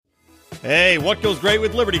Hey, what goes great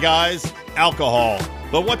with Liberty, guys? Alcohol.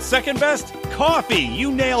 But what's second best? Coffee.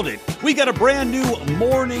 You nailed it. We got a brand new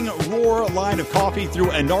Morning Roar line of coffee through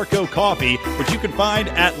Anarco Coffee, which you can find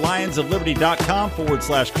at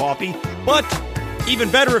lionsofliberty.com/coffee. But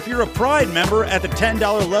even better, if you're a Pride member at the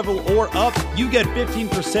 $10 level or up, you get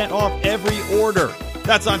 15% off every order.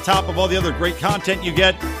 That's on top of all the other great content you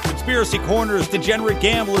get. Conspiracy Corners, Degenerate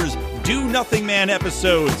Gamblers, Do Nothing Man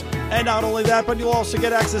episodes. And not only that, but you'll also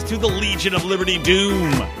get access to the Legion of Liberty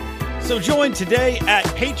Doom. So join today at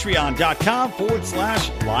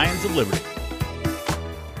patreon.com/Lions of Liberty.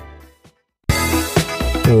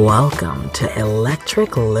 Welcome to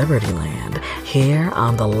Electric Liberty Land, here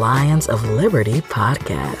on the Lions of Liberty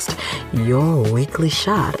podcast, your weekly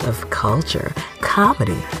shot of culture,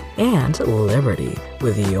 comedy, and liberty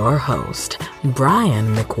with your host,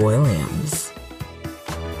 Brian McWilliams.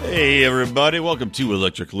 Hey everybody, welcome to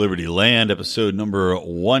Electric Liberty Land, episode number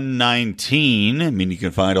 119. You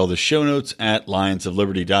can find all the show notes at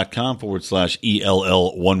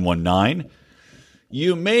lionsofliberty.com/ELL119.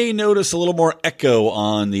 You may notice a little more echo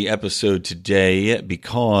on the episode today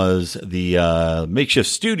because the makeshift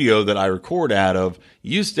studio that I record out of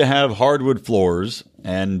used to have hardwood floors.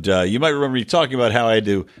 And you might remember me talking about how I had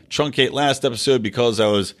to truncate last episode because I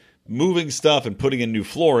was moving stuff and putting in new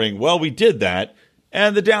flooring. Well, we did that.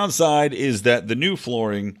 And the downside is that the new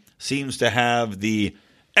flooring seems to have the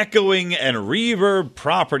echoing and reverb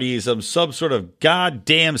properties of some sort of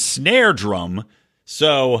goddamn snare drum.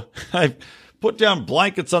 So I put down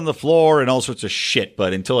blankets on the floor and all sorts of shit.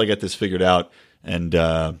 But until I get this figured out and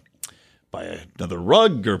buy another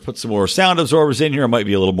rug or put some more sound absorbers in here, it might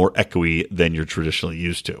be a little more echoey than you're traditionally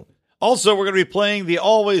used to. Also, we're going to be playing the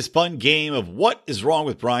always fun game of What is Wrong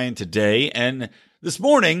with Brian today. And this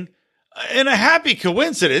morning, in a happy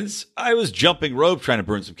coincidence, I was jumping rope, trying to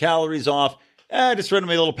burn some calories off. Just running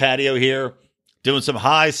my little patio here, doing some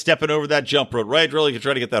highs, stepping over that jump rope, right? Really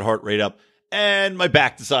trying to get that heart rate up. And my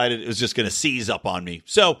back decided it was just going to seize up on me.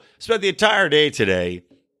 So spent the entire day today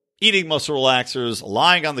eating muscle relaxers,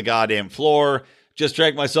 lying on the goddamn floor, just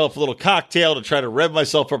drank myself a little cocktail to try to rev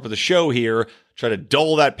myself up for the show here, try to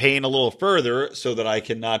dull that pain a little further so that I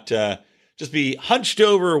cannot just be hunched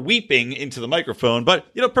over weeping into the microphone. But,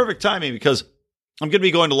 perfect timing because I'm going to be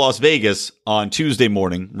going to Las Vegas on Tuesday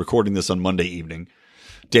morning, recording this on Monday evening,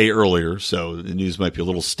 day earlier, so the news might be a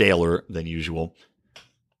little staler than usual.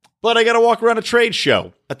 But I got to walk around a trade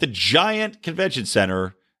show at the giant convention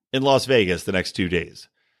center in Las Vegas the next 2 days.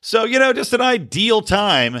 So, just an ideal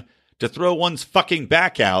time to throw one's fucking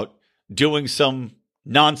back out doing some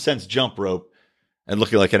nonsense jump rope and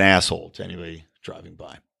looking like an asshole to anybody driving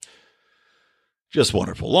by. Just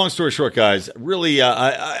wonderful. Long story short, guys, really,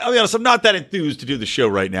 I'll be honest, I'm not that enthused to do the show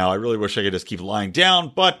right now. I really wish I could just keep lying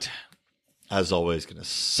down, but as always, going to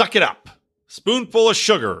suck it up. Spoonful of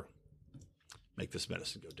sugar. Make this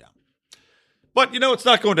medicine go down. But, it's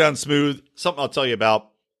not going down smooth. Something I'll tell you about.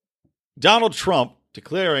 Donald Trump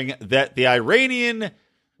declaring that the Iranian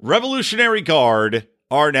Revolutionary Guard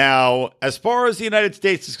are now, as far as the United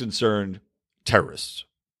States is concerned, terrorists.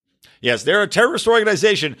 Yes, they're a terrorist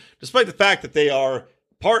organization, despite the fact that they are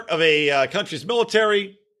part of a country's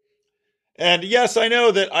military. And yes, I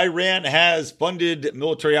know that Iran has funded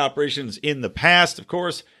military operations in the past, of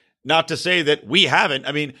course. Not to say that we haven't.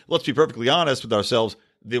 I mean, let's be perfectly honest with ourselves.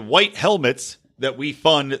 The white helmets that we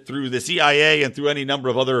fund through the CIA and through any number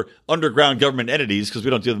of other underground government entities, because we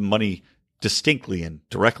don't give them money distinctly and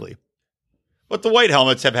directly. But the white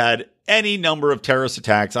helmets have had any number of terrorist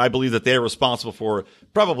attacks. I believe that they are responsible for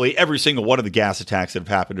probably every single one of the gas attacks that have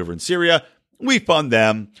happened over in Syria. We fund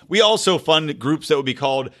them. We also fund groups that would be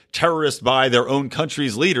called terrorists by their own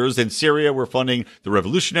country's leaders. In Syria, we're funding the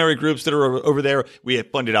revolutionary groups that are over there. We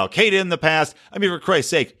have funded Al-Qaeda in the past. I mean, for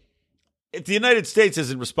Christ's sake, if the United States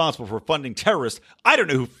isn't responsible for funding terrorists, I don't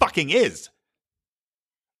know who fucking is.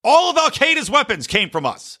 All of Al-Qaeda's weapons came from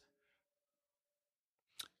us.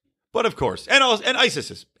 But of course, and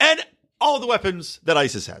ISIS, and all the weapons that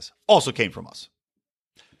ISIS has also came from us.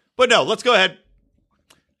 But no, let's go ahead.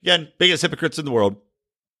 Again, biggest hypocrites in the world.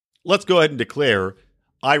 Let's go ahead and declare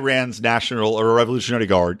Iran's National or Revolutionary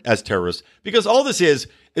Guard as terrorists, because all this is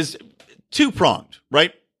two-pronged,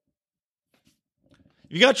 right?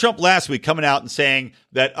 You got Trump last week coming out and saying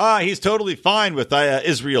that he's totally fine with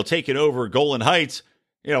Israel taking over Golan Heights,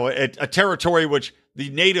 a territory which the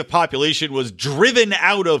native population was driven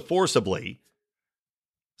out of forcibly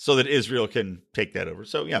so that Israel can take that over.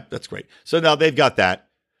 So, yeah, that's great. So now they've got that.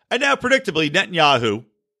 And now, predictably, Netanyahu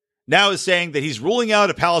now is saying that he's ruling out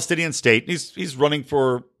a Palestinian state. He's running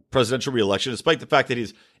for presidential reelection, despite the fact that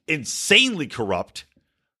he's insanely corrupt.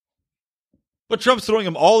 But Trump's throwing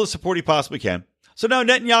him all the support he possibly can. So now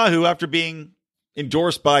Netanyahu, after being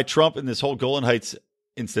endorsed by Trump in this whole Golan Heights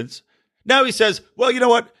instance, now he says, well, you know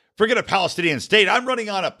what? Forget a Palestinian state. I'm running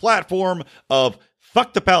on a platform of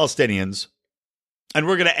fuck the Palestinians, and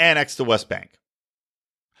we're going to annex the West Bank.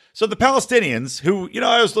 So the Palestinians, who,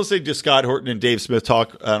 I was listening to Scott Horton and Dave Smith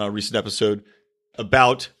talk on a recent episode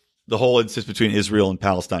about the whole instance between Israel and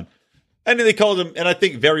Palestine. And they called them, and I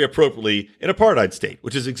think very appropriately, an apartheid state,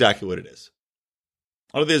 which is exactly what it is.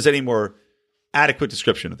 I don't think there's any more adequate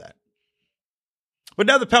description of that. But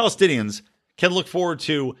now the Palestinians can look forward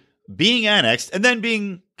to being annexed and then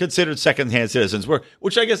being considered second-hand citizens,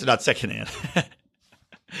 which I guess is not second-hand.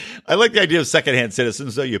 I like the idea of second-hand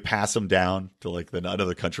citizens, though. You pass them down to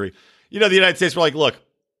another country. The United States were like, look,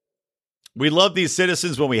 we love these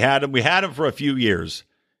citizens when we had them. We had them for a few years,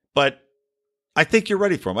 but I think you're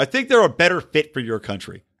ready for them. I think they're a better fit for your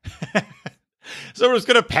country. So we're just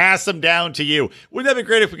going to pass them down to you. Wouldn't that be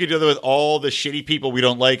great if we could do that with all the shitty people we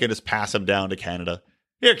don't like and just pass them down to Canada?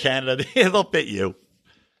 Here, Canada, they'll fit you.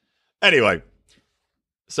 Anyway,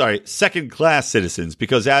 sorry, second-class citizens,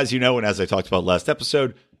 because as you know, and as I talked about last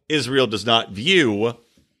episode, Israel does not view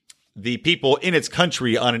the people in its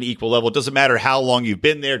country on an equal level. It doesn't matter how long you've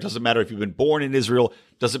been there. It doesn't matter if you've been born in Israel.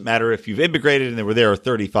 It doesn't matter if you've immigrated and they were there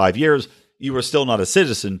 35 years. You are still not a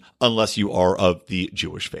citizen unless you are of the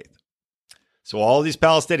Jewish faith. So all these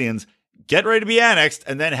Palestinians get ready to be annexed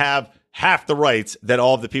and then have half the rights that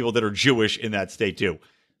all of the people that are Jewish in that state do.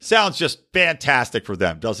 Sounds just fantastic for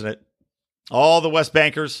them, doesn't it? All the West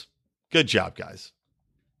Bankers, good job, guys.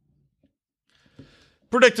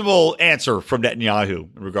 Predictable answer from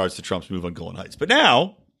Netanyahu in regards to Trump's move on Golan Heights. But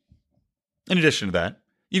now, in addition to that,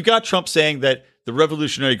 you've got Trump saying that the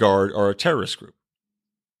Revolutionary Guard are a terrorist group.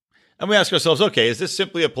 And we ask ourselves, okay, is this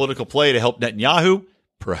simply a political play to help Netanyahu?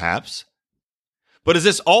 Perhaps. But is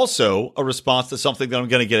this also a response to something that I'm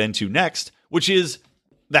going to get into next, which is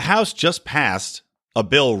the House just passed a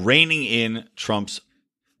bill reining in Trump's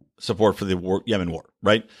support for the Yemen war,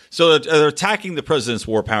 right? So they're attacking the president's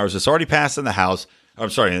war powers. It's already passed in the House.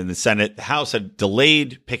 In the Senate. The House had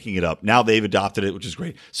delayed picking it up. Now they've adopted it, which is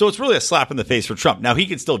great. So it's really a slap in the face for Trump. Now he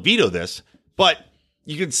can still veto this, but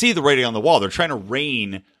you can see the writing on the wall. They're trying to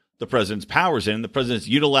rein the president's powers in, the president's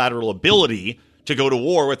unilateral ability to go to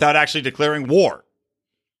war without actually declaring war.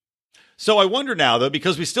 So I wonder now, though,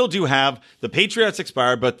 because we still do have the Patriots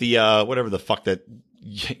expired, but the whatever the fuck that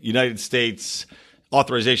United States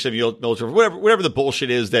authorization of military, whatever the bullshit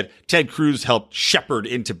is that Ted Cruz helped shepherd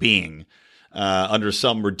into being under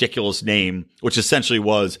some ridiculous name, which essentially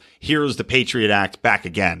was, here's the Patriot Act back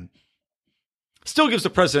again, still gives the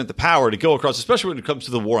president the power to go across, especially when it comes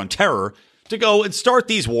to the war on terror, to go and start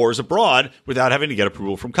these wars abroad without having to get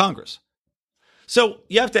approval from Congress. So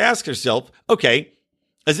you have to ask yourself, okay,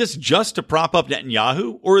 is this just to prop up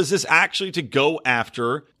Netanyahu, or is this actually to go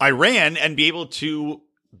after Iran and be able to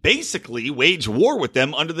basically wage war with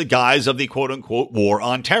them under the guise of the quote-unquote war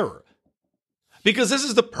on terror? Because this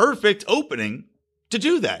is the perfect opening to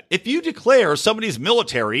do that. If you declare somebody's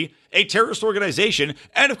military a terrorist organization,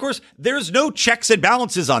 and of course, there's no checks and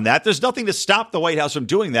balances on that. There's nothing to stop the White House from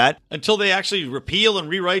doing that until they actually repeal and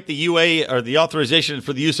rewrite the UA or the authorization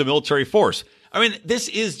for the use of military force. I mean, this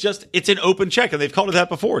is just, it's an open check, and they've called it that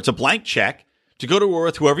before. It's a blank check to go to war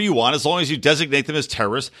with whoever you want, as long as you designate them as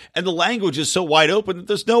terrorists. And the language is so wide open that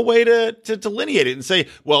there's no way to delineate it and say,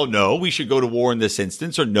 well, no, we should go to war in this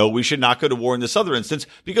instance, or no, we should not go to war in this other instance,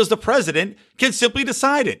 because the president can simply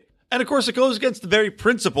decide it. And of course, it goes against the very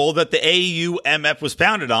principle that the AUMF was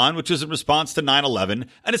founded on, which was in response to 9/11,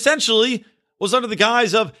 and essentially was under the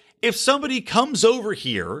guise of, if somebody comes over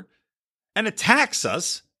here and attacks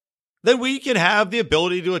us, then we can have the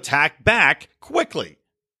ability to attack back quickly.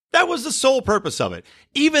 That was the sole purpose of it.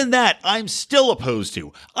 Even that, I'm still opposed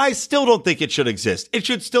to. I still don't think it should exist. It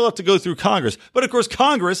should still have to go through Congress. But of course,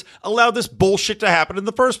 Congress allowed this bullshit to happen in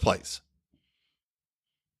the first place.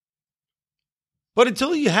 But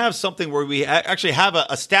until you have something where we actually have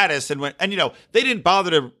a status, and you know, they didn't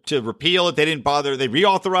bother to repeal it. They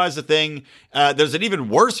reauthorized the thing. There's an even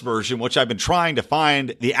worse version, which I've been trying to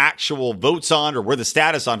find the actual votes on, or where the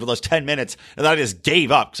status on, for those 10 minutes. And then I just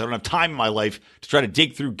gave up because I don't have time in my life to try to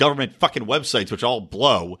dig through government fucking websites, which all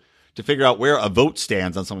blow, to figure out where a vote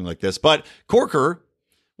stands on something like this. But Corker,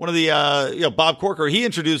 one of the, Bob Corker, he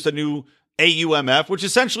introduced a new AUMF, which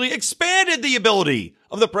essentially expanded the ability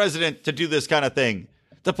of the president to do this kind of thing,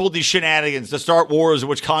 to pull these shenanigans, to start wars in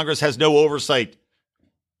which Congress has no oversight.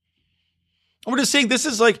 I'm just saying, this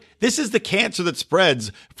is the cancer that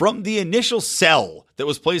spreads from the initial cell that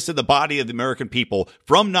was placed in the body of the American people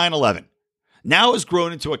from 9/11. now has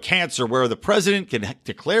grown into a cancer where the president can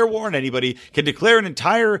declare war on anybody, can declare an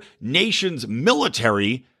entire nation's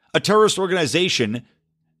military a terrorist organization,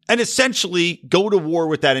 and essentially go to war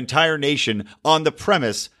with that entire nation on the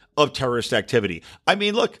premise of terrorist activity. I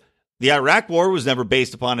mean, look, the Iraq war was never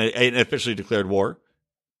based upon an officially declared war.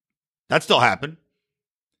 That still happened.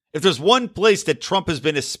 If there's one place that Trump has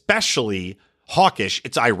been especially hawkish,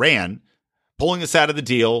 it's Iran, pulling us out of the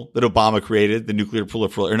deal that Obama created, the nuclear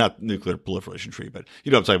proliferation, or not nuclear proliferation treaty, but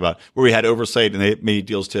you know what I'm talking about, where we had oversight and they made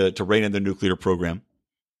deals to rein in the nuclear program.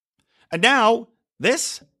 And now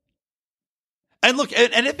this. And look,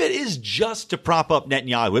 and if it is just to prop up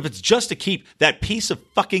Netanyahu, if it's just to keep that piece of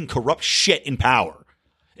fucking corrupt shit in power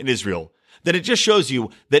in Israel, then it just shows you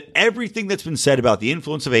that everything that's been said about the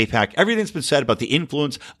influence of AIPAC, everything that's been said about the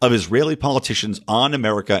influence of Israeli politicians on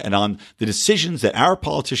America and on the decisions that our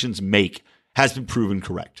politicians make has been proven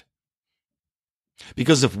correct.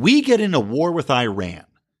 Because if we get in a war with Iran,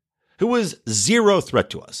 who is zero threat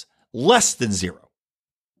to us, less than zero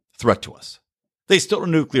threat to us, they still have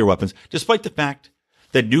nuclear weapons, despite the fact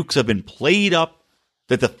that nukes have been played up,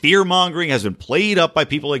 that the fear-mongering has been played up by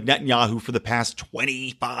people like Netanyahu for the past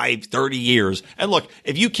 25, 30 years. And look,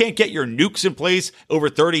 if you can't get your nukes in place over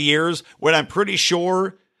 30 years, when I'm pretty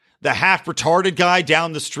sure the half-retarded guy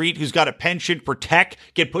down the street who's got a penchant for tech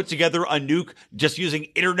can put together a nuke just using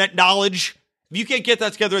internet knowledge, if you can't get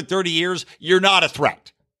that together in 30 years, you're not a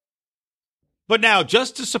threat. But now,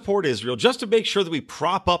 just to support Israel, just to make sure that we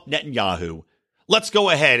prop up Netanyahu, let's go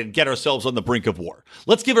ahead and get ourselves on the brink of war.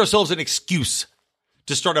 Let's give ourselves an excuse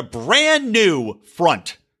to start a brand new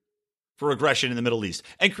front for aggression in the Middle East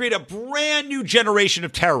and create a brand new generation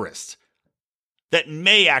of terrorists that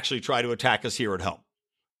may actually try to attack us here at home.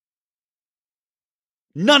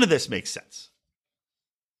 None of this makes sense.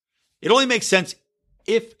 It only makes sense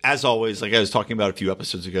if, as always, like I was talking about a few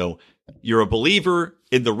episodes ago, you're a believer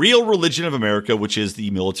in the real religion of America, which is the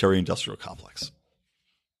military-industrial complex.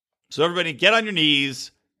 So everybody get on your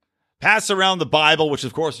knees, pass around the Bible, which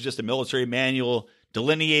of course is just a military manual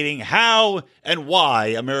delineating how and why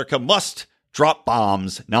America must drop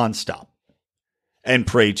bombs nonstop, and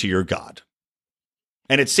pray to your God.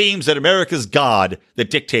 And it seems that America's God that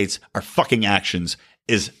dictates our fucking actions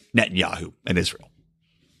is Netanyahu and Israel.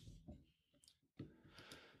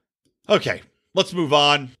 Okay, let's move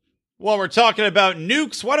on. While we're talking about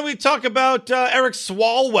nukes, why don't we talk about Eric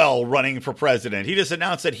Swalwell running for president? He just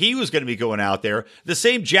announced that he was going to be going out there. The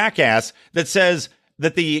same jackass that says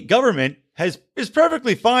that the government is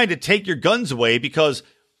perfectly fine to take your guns away because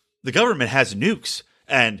the government has nukes.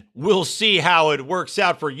 And we'll see how it works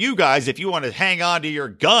out for you guys if you want to hang on to your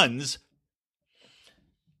guns.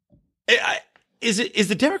 Is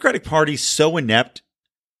the Democratic Party so inept,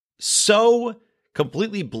 so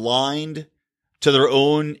completely blind to their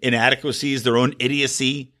own inadequacies, their own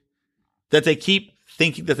idiocy, that they keep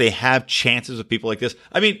thinking that they have chances with people like this?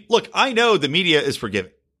 I mean, look, I know the media is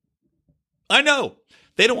forgiving. I know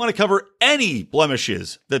they don't want to cover any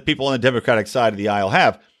blemishes that people on the Democratic side of the aisle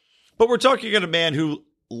have. But we're talking about a man who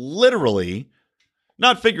literally,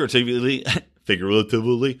 not figuratively,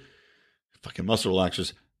 fucking muscle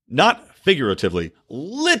relaxers, not figuratively,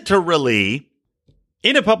 literally,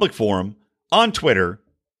 in a public forum on Twitter,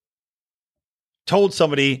 told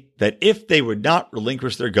somebody that if they would not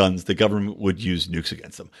relinquish their guns, the government would use nukes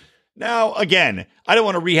against them. Now, again, I don't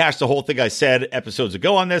want to rehash the whole thing I said episodes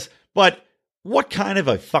ago on this, but what kind of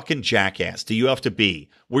a fucking jackass do you have to be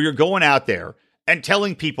where you're going out there and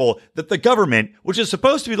telling people that the government, which is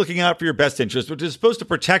supposed to be looking out for your best interest, which is supposed to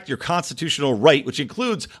protect your constitutional right, which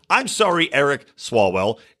includes, I'm sorry, Eric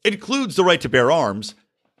Swalwell, includes the right to bear arms,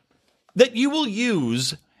 that you will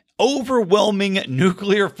use overwhelming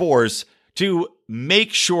nuclear force to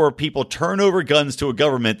make sure people turn over guns to a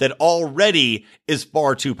government that already is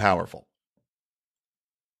far too powerful.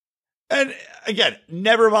 And again,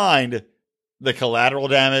 never mind the collateral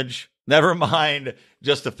damage, never mind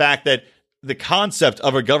just the fact that the concept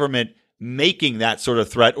of a government making that sort of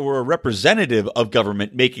threat, or a representative of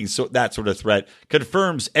government making that sort of threat,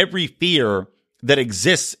 confirms every fear that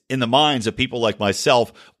exists in the minds of people like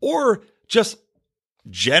myself, or just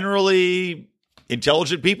generally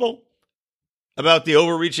intelligent people, about the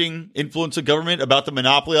overreaching influence of government, about the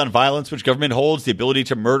monopoly on violence which government holds, the ability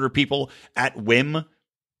to murder people at whim,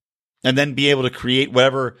 and then be able to create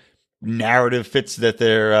whatever narrative fits that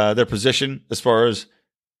their position as far as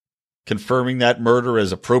confirming that murder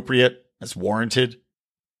as appropriate, as warranted.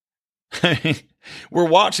 We're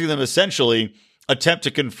watching them essentially attempt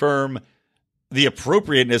to confirm the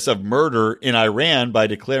appropriateness of murder in Iran by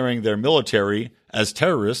declaring their military as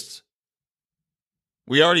terrorists.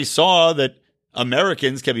 We already saw that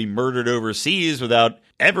Americans can be murdered overseas without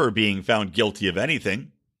ever being found guilty of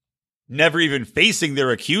anything, never even facing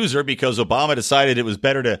their accuser because Obama decided it was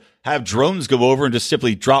better to have drones go over and just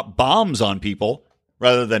simply drop bombs on people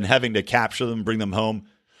rather than having to capture them, bring them home,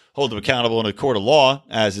 hold them accountable in a court of law,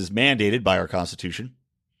 as is mandated by our Constitution.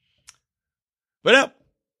 But no,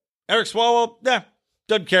 Eric Swalwell,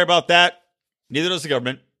 doesn't care about that. Neither does the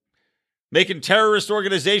government. Making terrorist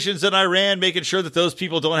organizations in Iran, making sure that those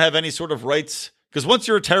people don't have any sort of rights. Because once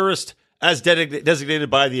you're a terrorist, as designated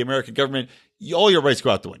by the American government, all your rights go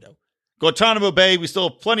out the window. Guantanamo Bay, we still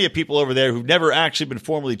have plenty of people over there who've never actually been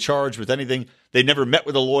formally charged with anything. They never met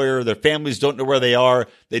with a lawyer. Their families don't know where they are.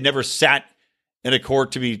 They never sat in a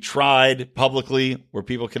court to be tried publicly where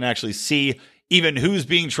people can actually see even who's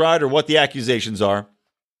being tried or what the accusations are.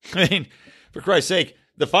 I mean, for Christ's sake,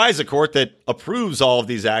 the FISA court that approves all of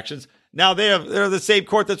these actions, now they're the same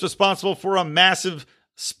court that's responsible for a massive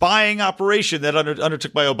spying operation that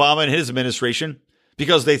undertook by Obama and his administration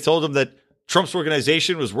because they told him that Trump's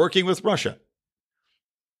organization was working with Russia.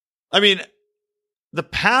 I mean, the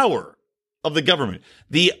power of the government,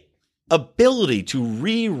 the ability to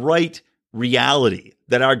rewrite reality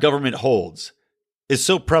that our government holds is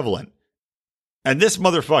so prevalent. And this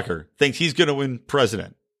motherfucker thinks he's going to win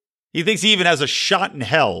president. He thinks he even has a shot in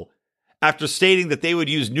hell after stating that they would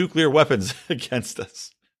use nuclear weapons against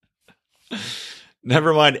us.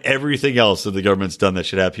 Never mind everything else that the government's done that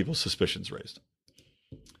should have people's suspicions raised.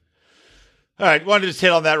 All right, wanted to just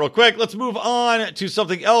hit on that real quick. Let's move on to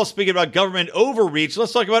something else. Speaking about government overreach,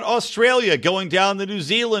 let's talk about Australia going down the New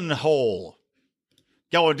Zealand hole.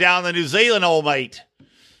 Going down the New Zealand hole, mate.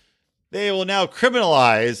 They will now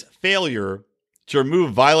criminalize failure to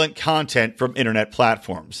remove violent content from internet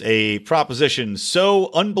platforms. A proposition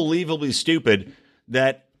so unbelievably stupid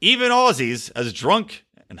that even Aussies, as drunk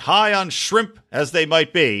and high on shrimp as they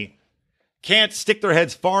might be, can't stick their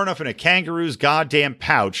heads far enough in a kangaroo's goddamn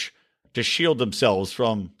pouch to shield themselves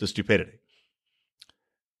from the stupidity.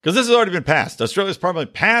 Because this has already been passed. Australia's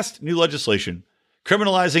parliament passed new legislation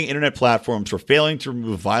criminalizing internet platforms for failing to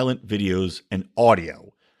remove violent videos and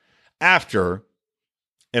audio after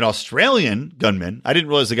an Australian gunman, I didn't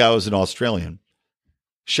realize the guy was an Australian,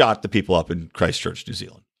 shot the people up in Christchurch, New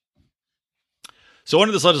Zealand. So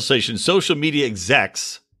under this legislation, social media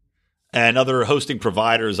execs and other hosting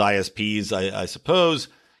providers, ISPs, I suppose,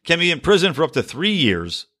 can be imprisoned for up to 3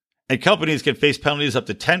 years, and companies can face penalties up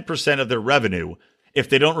to 10% of their revenue if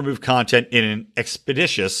they don't remove content in an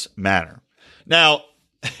expeditious manner. Now,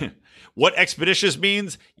 what expeditious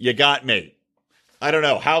means, you got me. I don't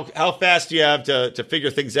know. How fast do you have to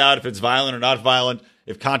figure things out, if it's violent or not violent,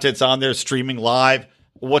 if content's on there streaming live?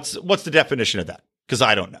 What's the definition of that? Because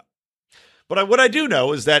I don't know. But what I do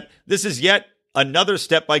know is that this is yet another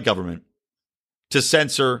step by government to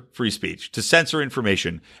censor free speech, to censor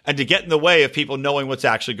information, and to get in the way of people knowing what's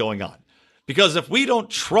actually going on. Because if we don't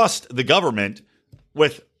trust the government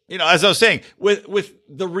with, as I was saying, with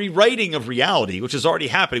the rewriting of reality, which is already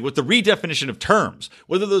happening, with the redefinition of terms,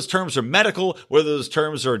 whether those terms are medical, whether those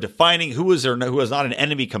terms are defining who is or who is not an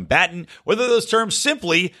enemy combatant, whether those terms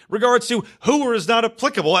simply regards to who or is not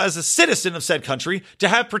applicable as a citizen of said country to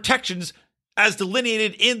have protections as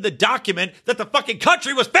delineated in the document that the fucking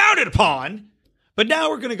country was founded upon. But now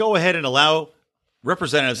we're going to go ahead and allow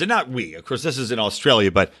representatives, and not we, of course, this is in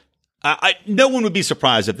Australia, but no one would be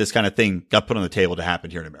surprised if this kind of thing got put on the table to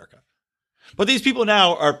happen here in America. But these people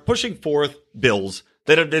now are pushing forth bills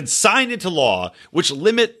that have been signed into law, which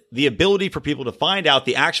limit the ability for people to find out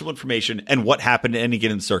the actual information and what happened in any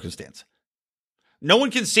given circumstance. No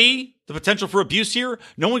one can see the potential for abuse here.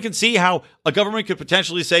 No one can see how a government could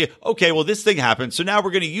potentially say, okay, well, this thing happened, so now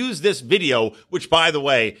we're going to use this video, which, by the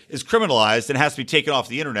way, is criminalized and has to be taken off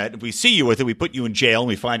the internet. If we see you with it, we put you in jail and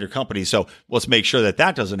we find your company. So let's make sure that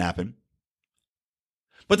that doesn't happen.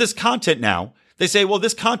 But this content now, they say, well,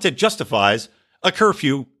 this content justifies a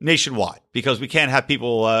curfew nationwide because we can't have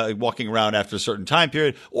people walking around after a certain time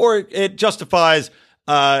period, or it justifies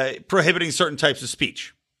prohibiting certain types of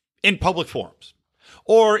speech in public forums.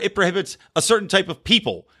 Or it prohibits a certain type of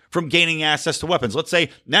people from gaining access to weapons. Let's say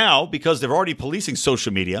now, because they're already policing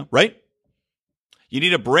social media, right? You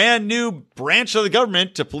need a brand new branch of the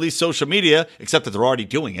government to police social media, except that they're already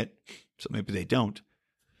doing it. So maybe they don't.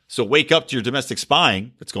 So wake up to your domestic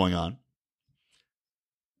spying that's going on.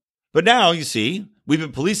 But now, you see, we've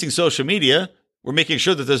been policing social media. We're making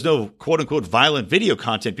sure that there's no quote-unquote violent video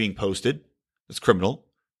content being posted. It's criminal.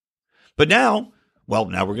 But now we're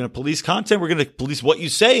going to police content. We're going to police what you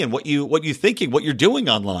say and what you're thinking, what you're doing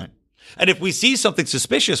online. And if we see something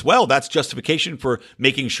suspicious, well, that's justification for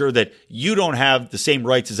making sure that you don't have the same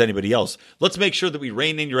rights as anybody else. Let's make sure that we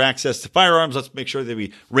rein in your access to firearms. Let's make sure that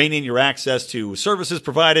we rein in your access to services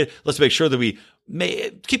provided. Let's make sure that we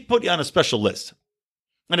keep putting you on a special list.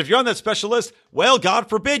 And if you're on that special list, well, God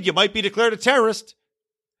forbid, you might be declared a terrorist.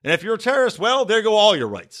 And if you're a terrorist, well, there go all your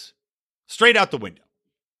rights. Straight out the window.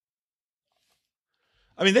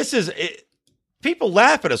 I mean, people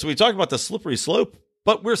laugh at us when we talk about the slippery slope,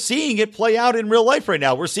 but we're seeing it play out in real life right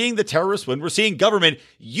now. We're seeing the terrorists win. We're seeing government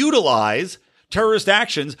utilize terrorist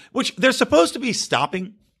actions, which they're supposed to be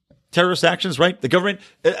stopping terrorist actions, right? The government,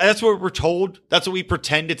 that's what we're told. That's what we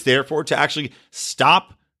pretend it's there for, to actually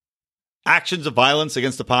stop actions of violence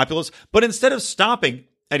against the populace. But instead of stopping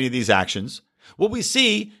any of these actions, what we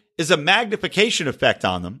see is a magnification effect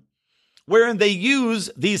on them, wherein they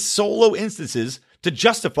use these solo instances to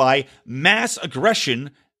justify mass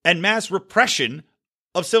aggression and mass repression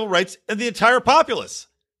of civil rights and the entire populace.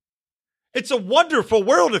 It's a wonderful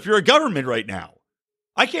world if you're a government right now.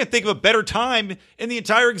 I can't think of a better time in the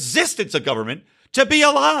entire existence of government to be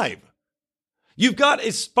alive. You've got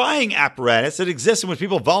a spying apparatus that exists in which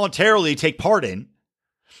people voluntarily take part in.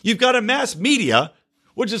 You've got a mass media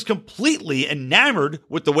which is completely enamored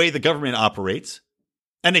with the way the government operates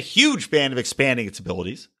and a huge fan of expanding its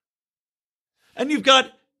abilities. And you've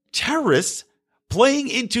got terrorists playing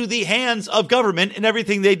into the hands of government and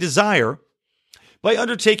everything they desire by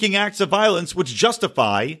undertaking acts of violence which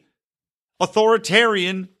justify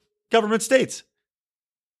authoritarian government states.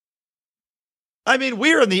 I mean,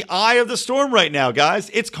 we're in the eye of the storm right now, guys.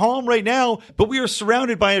 It's calm right now, but we are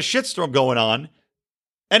surrounded by a shitstorm going on.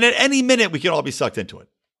 And at any minute, we can all be sucked into it.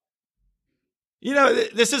 You know,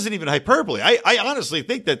 this isn't even hyperbole. I honestly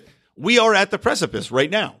think that we are at the precipice right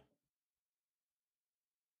now.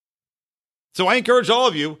 So I encourage all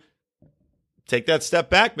of you, take that step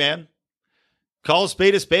back, man. Call a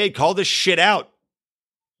spade, call this shit out.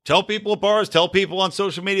 Tell people at bars, tell people on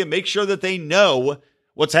social media, make sure that they know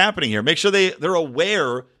what's happening here. Make sure they're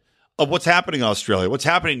aware of what's happening in Australia, what's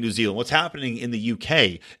happening in New Zealand, what's happening in the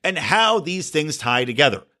UK, and how these things tie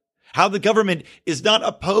together. How the government is not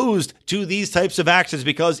opposed to these types of actions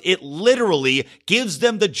because it literally gives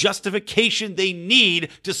them the justification they need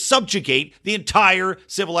to subjugate the entire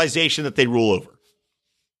civilization that they rule over.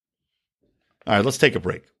 All right, let's take a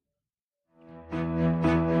break.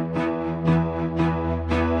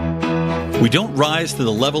 We don't rise to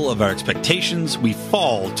the level of our expectations, we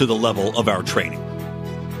fall to the level of our training.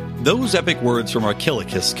 Those epic words from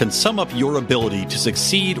Archilochus can sum up your ability to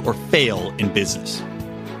succeed or fail in business.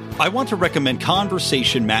 I want to recommend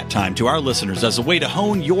Conversation Mat Time to our listeners as a way to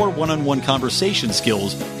hone your one-on-one conversation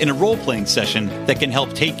skills in a role-playing session that can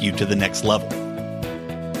help take you to the next level.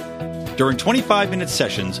 During 25-minute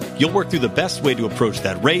sessions, you'll work through the best way to approach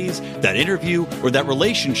that raise, that interview, or that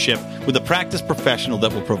relationship with a practiced professional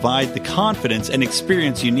that will provide the confidence and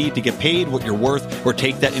experience you need to get paid what you're worth or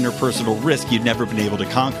take that interpersonal risk you've never been able to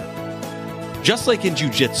conquer. Just like in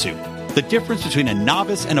jiu-jitsu, the difference between a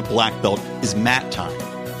novice and a black belt is mat time.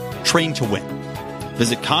 Train to win.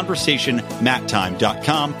 Visit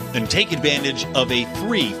conversationmattime.com and take advantage of a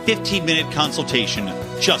free 15-minute consultation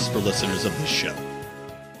just for listeners of this show.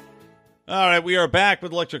 All right, we are back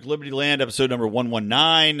with Electric Liberty Land, episode number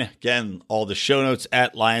 119. Again, all the show notes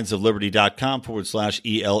at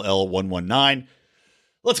lionsofliberty.com/ELL119.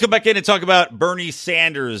 Let's go back in and talk about Bernie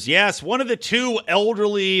Sanders. Yes, one of the two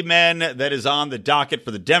elderly men that is on the docket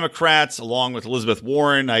for the Democrats, along with Elizabeth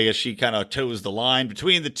Warren. I guess she kind of toes the line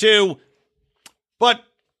between the two. But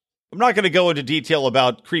I'm not going to go into detail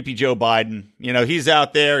about creepy Joe Biden. You know, he's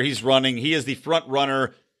out there, he's running, he is the front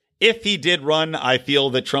runner. If he did run, I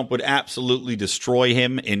feel that Trump would absolutely destroy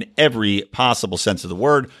him in every possible sense of the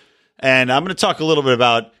word. And I'm going to talk a little bit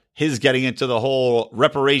about his getting into the whole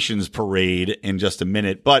reparations parade in just a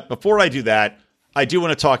minute. But before I do that, I do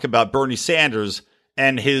want to talk about Bernie Sanders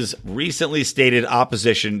and his recently stated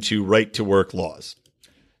opposition to right-to-work laws.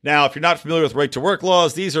 Now, if you're not familiar with right-to-work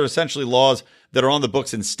laws, these are essentially laws that are on the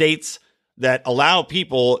books in states that allow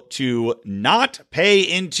people to not pay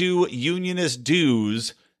into unionist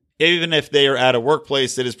dues even if they are at a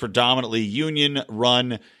workplace that is predominantly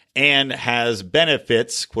union-run and has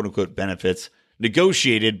benefits, quote-unquote benefits,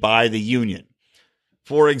 negotiated by the union.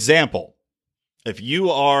 For example, if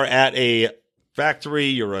you are at a factory,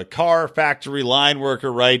 you're a car factory line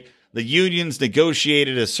worker, right? The unions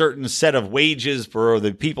negotiated a certain set of wages for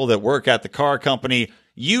the people that work at the car company.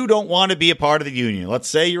 You don't want to be a part of the union. Let's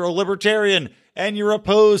say you're a libertarian and you're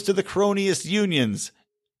opposed to the cronyist unions,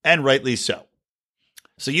 and rightly so.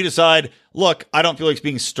 So you decide, look, I don't feel like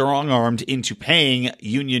being strong-armed into paying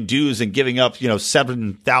union dues and giving up,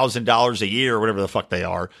 $7,000 a year or whatever the fuck they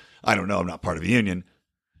are. I don't know. I'm not part of a union.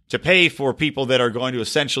 To pay for people that are going to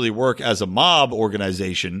essentially work as a mob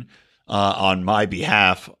organization on my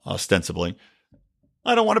behalf, ostensibly.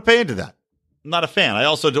 I don't want to pay into that. I'm not a fan. I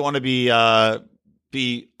also don't want to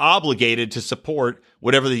be obligated to support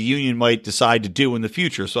whatever the union might decide to do in the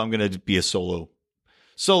future. So I'm going to be a solo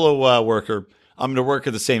worker. I'm going to work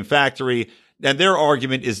at the same factory. And their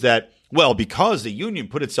argument is that, well, because the union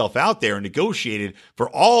put itself out there and negotiated for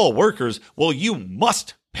all workers, well, you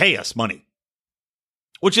must pay us money,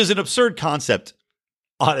 which is an absurd concept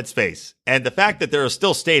on its face. And the fact that there are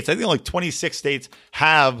still states, I think like 26 states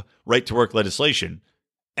have right to work legislation.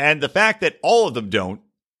 And the fact that all of them don't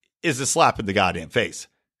is a slap in the goddamn face.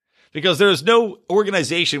 Because there is no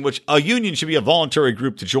organization, which a union should be a voluntary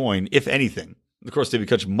group to join, if anything. Of course, they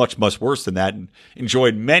become much, much worse than that and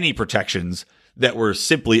enjoyed many protections that were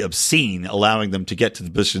simply obscene, allowing them to get to the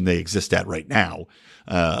position they exist at right now.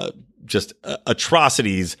 Just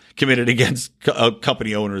atrocities committed against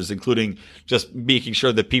company owners, including just making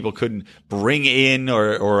sure that people couldn't bring in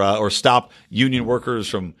or stop union workers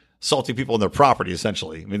from assaulting people on their property,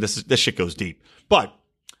 essentially. I mean, this shit goes deep. But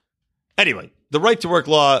anyway, the right to work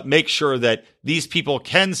law makes sure that these people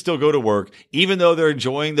can still go to work, even though they're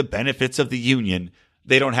enjoying the benefits of the union.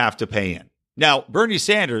 They don't have to pay in. Now, Bernie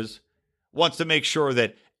Sanders wants to make sure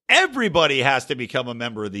that everybody has to become a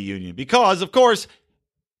member of the union because, of course,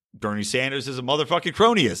 Bernie Sanders is a motherfucking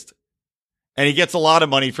cronyist. And he gets a lot of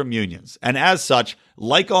money from unions. And as such,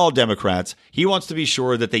 like all Democrats, he wants to be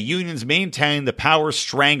sure that the unions maintain the power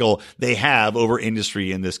strangle they have over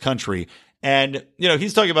industry in this country. And,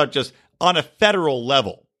 he's talking about just on a federal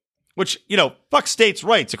level, which, fuck states'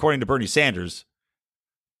 rights, according to Bernie Sanders.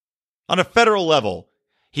 On a federal level,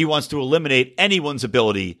 he wants to eliminate anyone's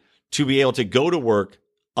ability to be able to go to work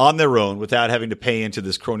on their own without having to pay into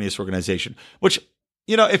this cronyist organization, which,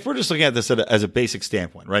 if we're just looking at this as a basic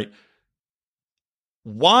standpoint, right?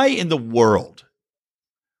 Why in the world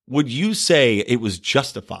would you say it was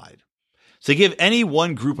justified to give any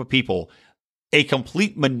one group of people a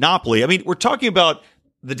complete monopoly? I mean, we're talking about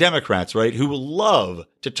the Democrats, right, who love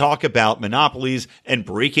to talk about monopolies and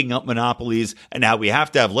breaking up monopolies and how we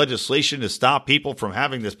have to have legislation to stop people from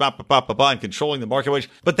having this and controlling the market.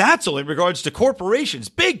 But that's only in regards to corporations,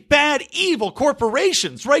 big, bad, evil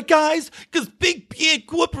corporations, right, guys? Because big, bad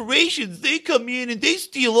corporations, they come in and they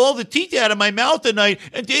steal all the teeth out of my mouth at night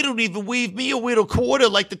and they don't even wave me a little quarter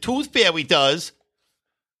like the tooth fairy does.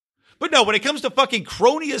 But no, when it comes to fucking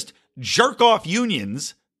cronyist jerk-off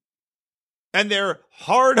unions and their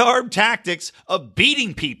hard-armed tactics of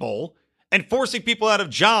beating people and forcing people out of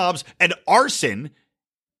jobs and arson,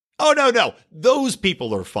 oh, no, those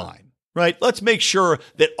people are fine, right? Let's make sure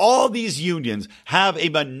that all these unions have a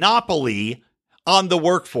monopoly on the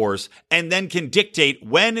workforce and then can dictate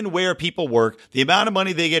when and where people work, the amount of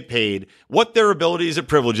money they get paid, what their abilities and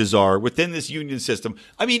privileges are within this union system.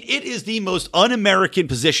 I mean, it is the most un-American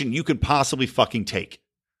position you can possibly fucking take.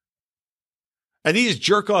 And these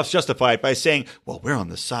jerk-offs justify it by saying, well, we're on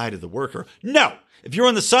the side of the worker. No! If you're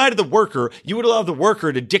on the side of the worker, you would allow the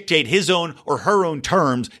worker to dictate his own or her own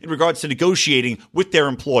terms in regards to negotiating with their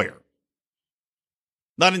employer.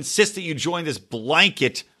 Not insist that you join this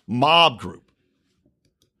blanket mob group.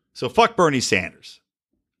 So fuck Bernie Sanders.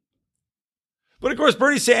 But of course,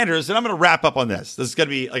 Bernie Sanders, and I'm going to wrap up on this. This is going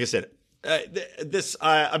to be, like I said,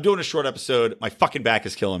 I'm doing a short episode. My fucking back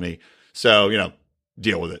is killing me. So,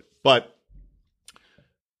 deal with it. But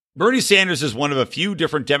Bernie Sanders is one of a few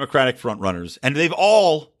different Democratic frontrunners, and they've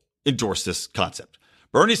all endorsed this concept.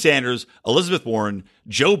 Bernie Sanders, Elizabeth Warren,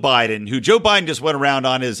 Joe Biden, who Joe Biden just went around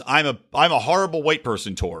on his I'm a horrible white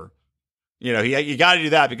person tour. You got to do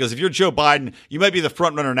that because if you're Joe Biden, you might be the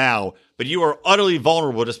frontrunner now, but you are utterly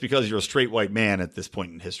vulnerable just because you're a straight white man at this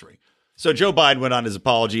point in history. So Joe Biden went on his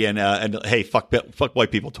apology and hey, fuck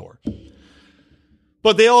white people tour.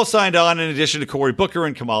 But they all signed on, in addition to Cory Booker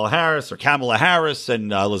and Kamala Harris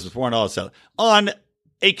and Elizabeth Warren, all that stuff, on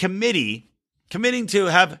a committee, committing to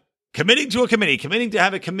have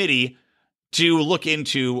a committee to look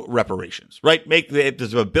into reparations, right?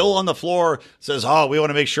 There's a bill on the floor that says, we want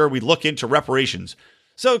to make sure we look into reparations.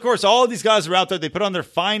 So, of course, all of these guys are out there. They put on their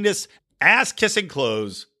finest ass-kissing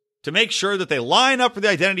clothes to make sure that they line up for the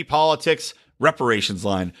identity politics reparations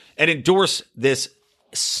line and endorse this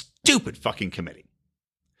stupid fucking committee.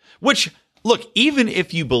 Which, look, even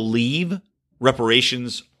if you believe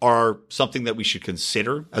reparations are something that we should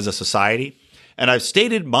consider as a society, and I've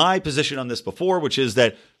stated my position on this before, which is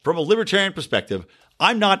that from a libertarian perspective,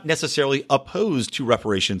 I'm not necessarily opposed to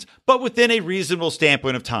reparations, but within a reasonable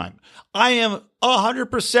standpoint of time. I am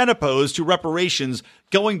 100% opposed to reparations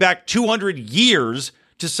going back 200 years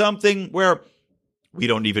to something where we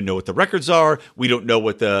don't even know what the records are. We don't know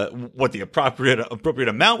what the appropriate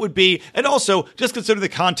amount would be. And also, just consider the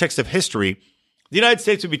context of history. The United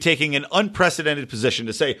States would be taking an unprecedented position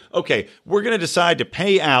to say, okay, we're going to decide to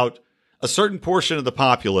pay out a certain portion of the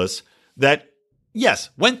populace that, yes,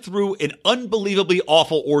 went through an unbelievably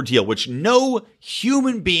awful ordeal, which no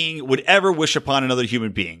human being would ever wish upon another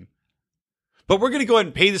human being. But we're going to go ahead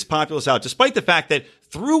and pay this populace out, despite the fact that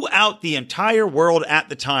throughout the entire world at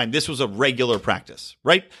the time, this was a regular practice,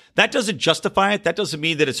 right? That doesn't justify it. That doesn't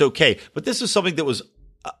mean that it's okay. But this is something that was,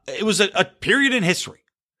 it was a period in history.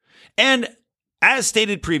 And as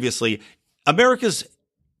stated previously, America's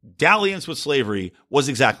dalliance with slavery was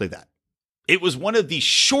exactly that. It was one of the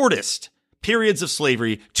shortest periods of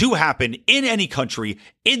slavery to happen in any country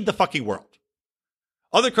in the fucking world.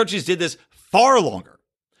 Other countries did this far longer.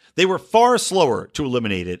 They were far slower to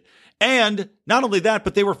eliminate it. And not only that,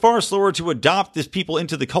 but they were far slower to adopt these people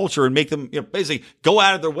into the culture and make them basically go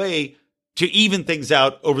out of their way to even things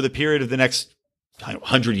out over the period of the next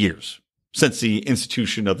 100 years since the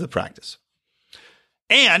institution of the practice.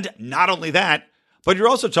 And not only that, but you're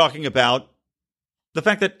also talking about the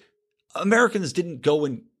fact that Americans didn't go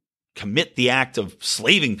and commit the act of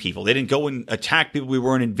slaving people. They didn't go and attack people. We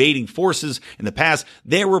weren't invading forces in the past.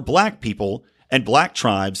 There were black people and black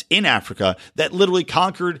tribes in Africa that literally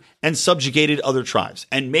conquered and subjugated other tribes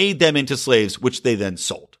and made them into slaves, which they then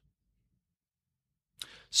sold.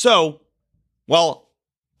 So, while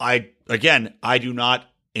I do not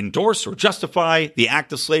endorse or justify the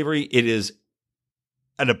act of slavery, it is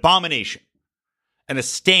an abomination and a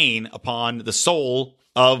stain upon the soul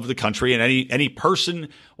of the country and any person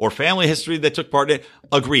or family history that took part in it.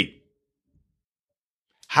 Agreed.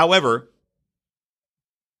 However,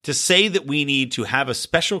 to say that we need to have a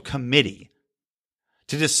special committee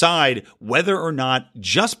to decide whether or not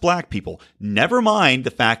just black people, never mind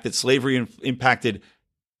the fact that slavery impacted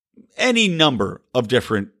any number of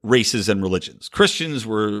different races and religions. Christians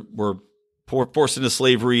were forced into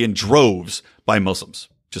slavery in droves by Muslims,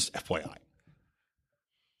 just FYI.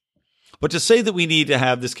 But to say that we need to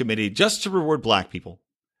have this committee just to reward black people,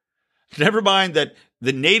 never mind that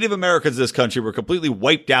the Native Americans of this country were completely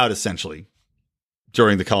wiped out, essentially,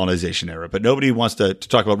 during the colonization era, but nobody wants to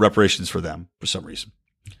talk about reparations for them for some reason.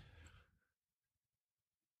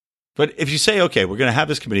 But if you say, okay, we're going to have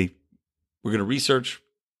this committee, we're going to research,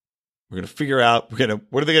 we're going to figure out,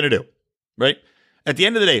 what are they going to do, right? At the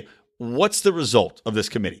end of the day, what's the result of this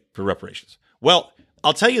committee for reparations? Well,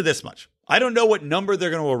 I'll tell you this much. I don't know what number they're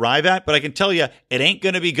going to arrive at, but I can tell you it ain't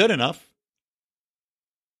going to be good enough.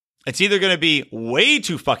 It's either going to be way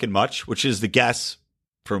too fucking much, which is the guess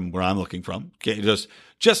from where I'm looking from. Okay,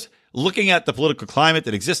 just looking at the political climate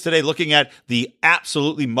that exists today, looking at the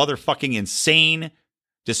absolutely motherfucking insane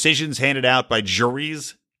decisions handed out by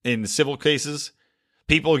juries in civil cases,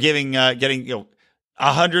 people getting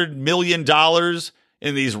 $100 million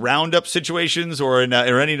in these roundup situations, or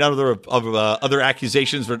any other other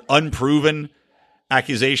accusations for unproven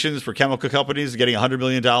accusations for chemical companies getting $100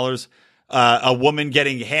 million. A woman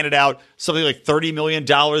getting handed out something like $30 million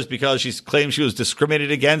because she claimed she was discriminated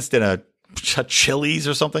against in a Chili's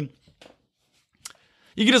or something.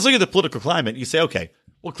 You can just look at the political climate and you say, okay,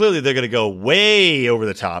 well, clearly they're going to go way over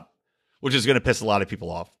the top, which is going to piss a lot of people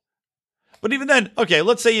off. But even then, okay,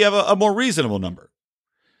 let's say you have a more reasonable number.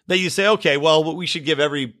 That you say, okay, well, we should give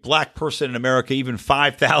every black person in America even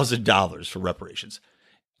 $5,000 for reparations.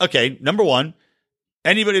 Okay, number one,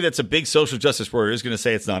 anybody that's a big social justice warrior is going to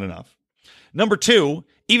say it's not enough. Number two,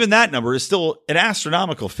 even that number is still an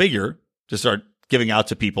astronomical figure to start giving out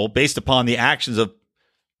to people based upon the actions of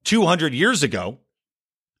 200 years ago.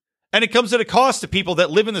 And it comes at a cost to people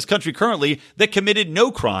that live in this country currently that committed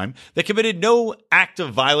no crime, that committed no act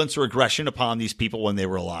of violence or aggression upon these people when they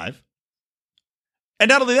were alive. And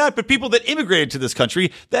not only that, but people that immigrated to this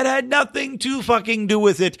country that had nothing to fucking do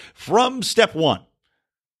with it from step one.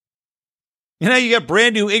 You know, you got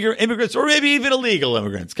brand new immigrants or maybe even illegal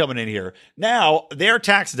immigrants coming in here. Now, their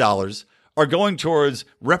tax dollars are going towards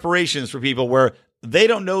reparations for people where they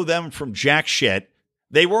don't know them from jack shit.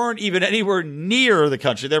 They weren't even anywhere near the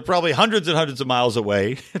country. They're probably hundreds and hundreds of miles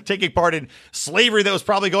away, taking part in slavery that was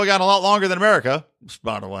probably going on a lot longer than America,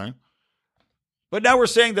 by the way. But now we're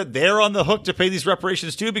saying that they're on the hook to pay these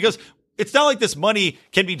reparations too, because it's not like this money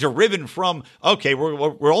can be derived from, okay, we're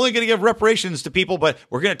only going to give reparations to people, but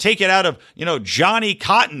we're going to take it out of, Johnny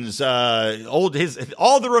Cotton's all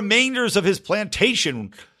the remainders of his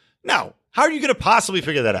plantation. No. How are you going to possibly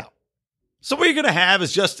figure that out? So what you're going to have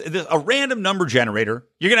is just a random number generator.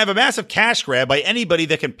 You're going to have a massive cash grab by anybody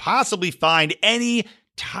that can possibly find any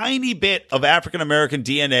tiny bit of African-American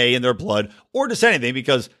DNA in their blood or just anything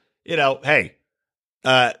because, hey,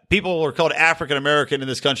 people are called African-American in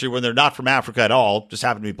this country when they're not from Africa at all, just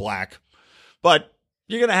happen to be black. But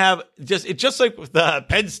you're going to have just like with the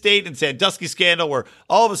Penn State and Sandusky scandal where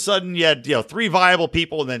all of a sudden you had 3 viable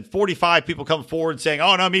people and then 45 people come forward saying,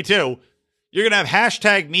 oh, no, me too. You're going to have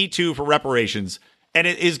hashtag Me Too for reparations, and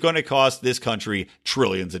it is going to cost this country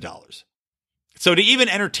trillions of dollars. So to even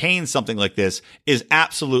entertain something like this is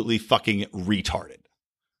absolutely fucking retarded.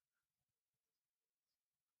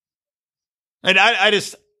 And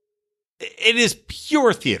it is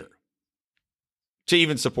pure theater to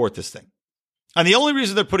even support this thing. And the only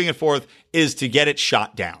reason they're putting it forth is to get it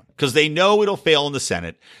shot down because they know it'll fail in the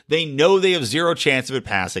Senate. They know they have zero chance of it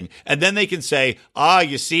passing. And then they can say,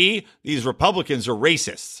 you see, these Republicans are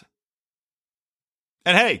racists.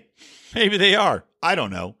 And hey, maybe they are. I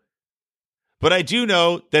don't know. But I do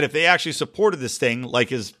know that if they actually supported this thing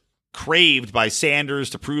like is craved by Sanders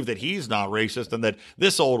to prove that he's not racist and that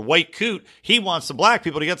this old white coot, he wants the black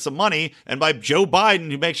people to get some money, and by Joe Biden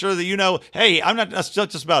to make sure that hey, I'm not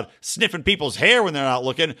just about sniffing people's hair when they're not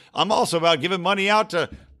looking. I'm also about giving money out to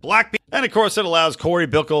black people. And of course, it allows Cory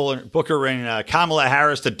Booker and Kamala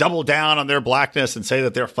Harris to double down on their blackness and say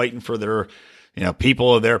that they're fighting for their,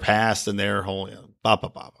 people of their past and their whole,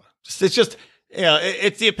 It's just,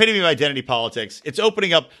 it's the epitome of identity politics. It's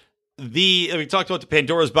opening up we talked about the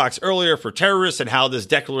Pandora's box earlier for terrorists and how this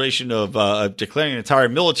declaration of declaring an entire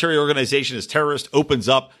military organization as terrorist opens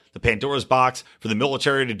up the Pandora's box for the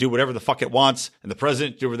military to do whatever the fuck it wants and the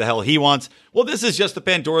president to do whatever the hell he wants. Well, this is just the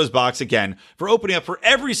Pandora's box again for opening up for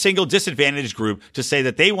every single disadvantaged group to say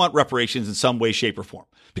that they want reparations in some way, shape, or form.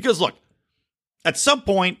 Because look, at some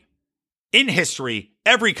point in history,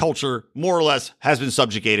 every culture more or less has been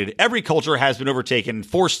subjugated. Every culture has been overtaken and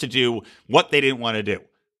forced to do what they didn't want to do.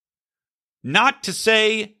 Not to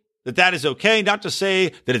say that that is okay, not to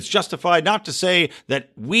say that it's justified, not to say that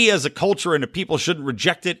we as a culture and a people shouldn't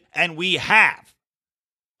reject it, and we have.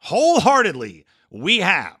 Wholeheartedly, we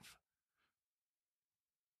have.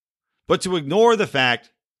 But to ignore the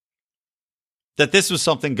fact that this was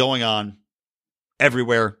something going on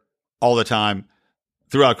everywhere, all the time,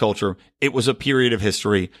 throughout culture, it was a period of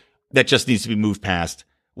history that just needs to be moved past.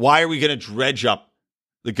 Why are we going to dredge up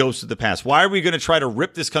the ghosts of the past? Why are we going to try to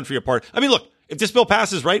rip this country apart? I mean, look, if this bill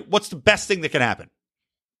passes, right, what's the best thing that can happen?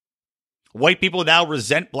 White people now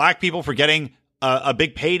resent black people for getting a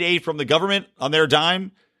big payday from the government on their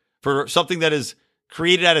dime for something that is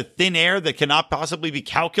created out of thin air that cannot possibly be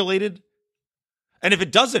calculated. And if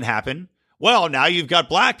it doesn't happen, well, now you've got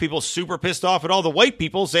black people super pissed off at all the white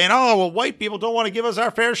people saying, oh, well, white people don't want to give us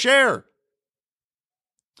our fair share.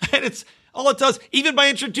 And it's all it does, even by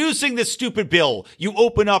introducing this stupid bill, you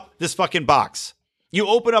open up this fucking box. You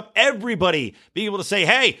open up everybody being able to say,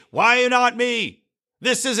 hey, why not me?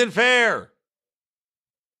 This isn't fair.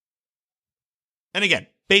 And again,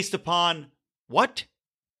 based upon what?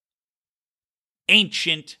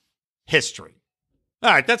 Ancient history.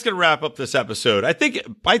 All right, that's going to wrap up this episode. I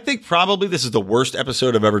think probably this is the worst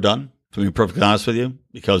episode I've ever done, to be perfectly honest with you,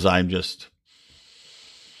 because I'm just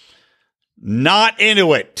not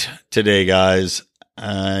into it today, guys.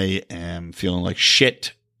 I am feeling like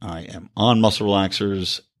shit. I am on muscle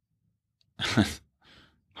relaxers.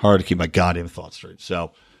 Hard to keep my goddamn thoughts straight.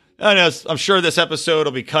 So, I'm sure this episode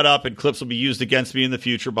will be cut up and clips will be used against me in the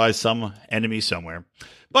future by some enemy somewhere.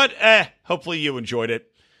 But hopefully you enjoyed it.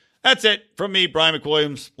 That's it from me, Brian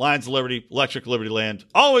McWilliams, Lions of Liberty, Electric Liberty Land.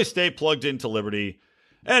 Always stay plugged into Liberty.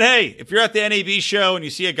 And hey, if you're at the NAB show and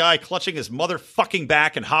you see a guy clutching his motherfucking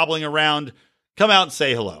back and hobbling around, come out and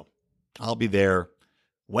say hello. I'll be there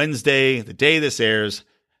Wednesday, the day this airs.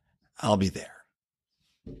 I'll be there.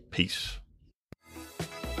 Peace.